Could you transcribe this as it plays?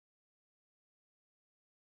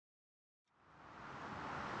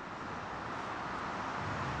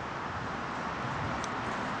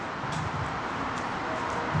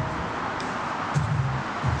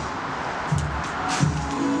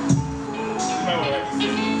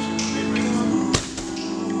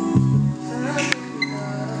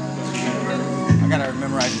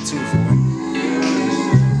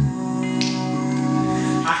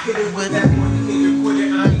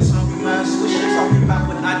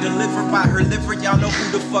delivered by her liver. Y'all know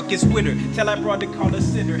who the fuck is with her. Tell I brought to call her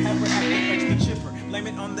sitter. Have her acting extra chipper. Blame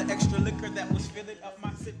it on the extra liquor that was filling up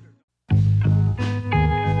my sitter.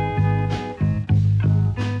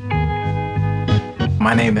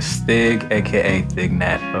 My name is Thig, aka Thig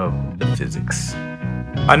Nat of The Physics.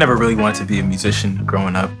 I never really wanted to be a musician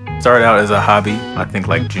growing up. Started out as a hobby, I think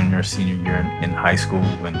like junior, senior year in high school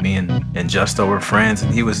when me and Justo were friends,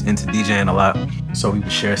 and he was into DJing a lot. So we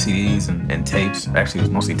would share CDs and tapes. Actually, it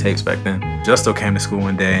was mostly tapes back then. Justo came to school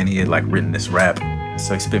one day and he had like written this rap.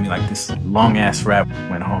 So he spit me like this long ass rap.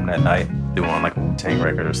 Went home that night, doing like a Wu-Tang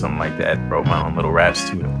record or something like that. Wrote my own little raps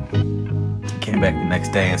to it. Came back the next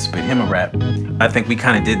day and spit him a rap. I think we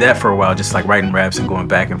kind of did that for a while, just like writing raps and going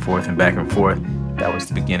back and forth and back and forth. That was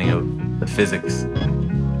the beginning of The Physics.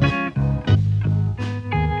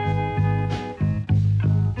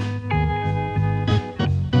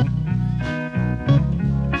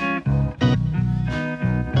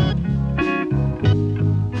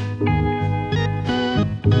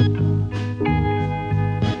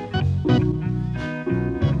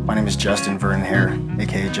 My name is Justin Vernon Hare,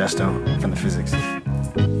 aka Justo from The Physics.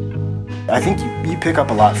 I think you pick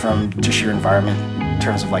up a lot from just your environment in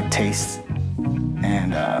terms of like tastes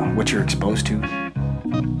and what you're exposed to.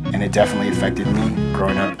 And it definitely affected me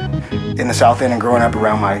growing up in the South End and growing up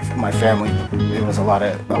around my family. It was a lot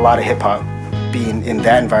of hip hop being in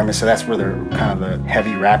that environment, so that's where the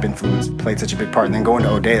heavy rap influence played such a big part. And then going to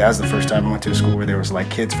O'Day, that was the first time I went to a school where there was like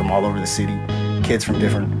kids from all over the city, kids from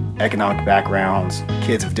different economic backgrounds,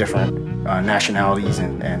 kids of different nationalities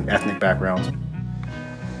and ethnic backgrounds.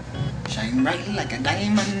 Shine bright like a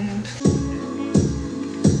diamond.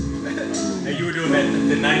 Hey, you were doing that,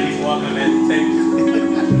 the 90s walk on that tape.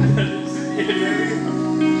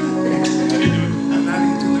 I'm not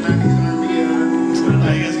into the 90s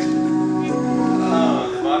R&B.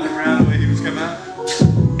 Oh, the walking around the way he was coming out.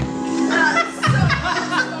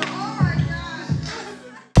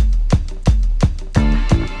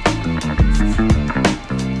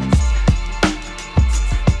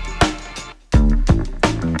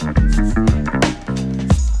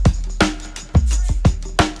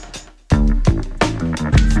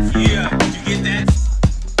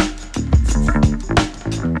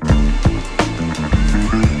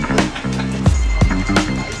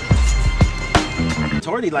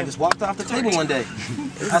 Like just walked off the table one day.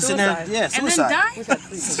 I was sitting there, yeah, suicide. And then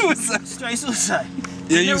died? Suicide, straight suicide.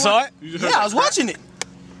 Yeah, you saw it? Yeah, I was watching it.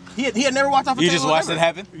 He had never walked off a table. You just watched ever. it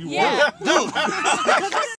happen? Yeah. Dude.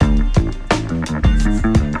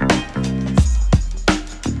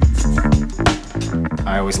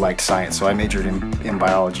 I always liked science, so I majored in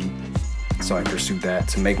biology. So I pursued that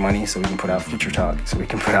to make money so we can put out Future Talk, so we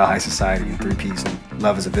can put out High Society and 3Ps and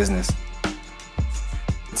Love as a Business.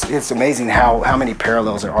 It's amazing how many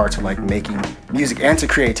parallels there are to like making music and to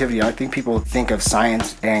creativity. I think people think of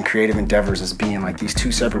science and creative endeavors as being like these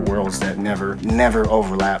two separate worlds that never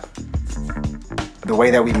overlap. The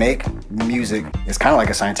way that we make music is kind of like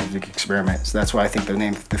a scientific experiment. So that's why I think the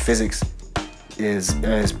name The Physics is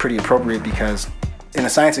pretty appropriate, because in a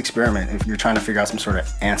science experiment, if you're trying to figure out some sort of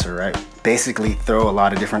answer, right? Basically throw a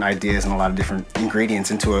lot of different ideas and a lot of different ingredients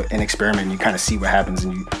into an experiment, and you kind of see what happens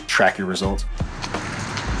and you track your results.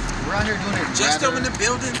 We're out here doing it. Just in the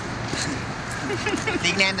building.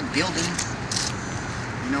 Big man in the building.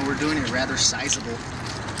 You know, we're doing it rather sizable.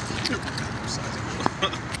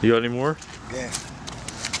 You got any more? Yeah.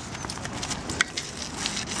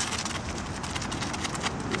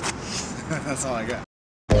 That's all I got.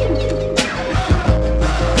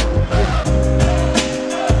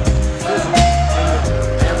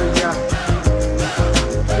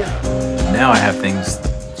 Now I have things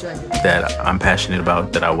that I'm passionate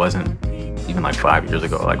about that I wasn't even like 5 years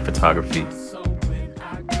ago, like photography.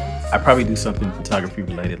 I probably do something photography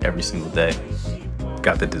related every single day.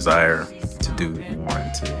 Got the desire to do more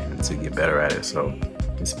and to get better at it. So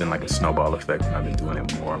it's been like a snowball effect, and I've been doing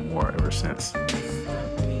it more and more ever since.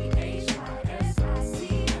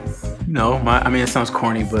 You know, I mean, it sounds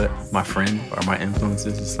corny, but my friend or my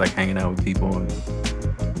influences, it's like hanging out with people and,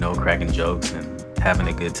 you know, cracking jokes and having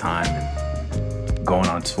a good time and going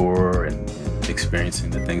on tour and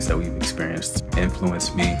experiencing the things that we've experienced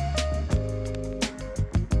influenced me.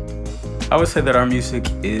 I would say that our music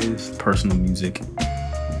is personal music.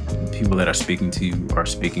 The people that are speaking to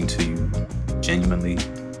you genuinely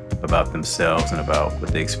about themselves and about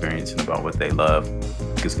what they experience and about what they love.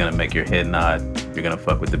 It's gonna make your head nod. You're gonna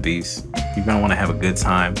fuck with the beats. You're gonna wanna have a good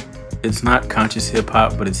time. It's not conscious hip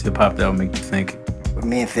hop, but it's hip hop that will make you think.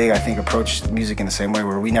 Me and Thig, I think, approach music in the same way,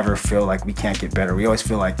 where we never feel like we can't get better. We always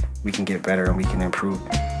feel like we can get better and we can improve.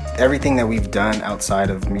 Everything that we've done outside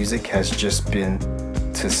of music has just been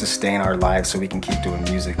to sustain our lives so we can keep doing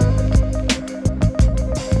music.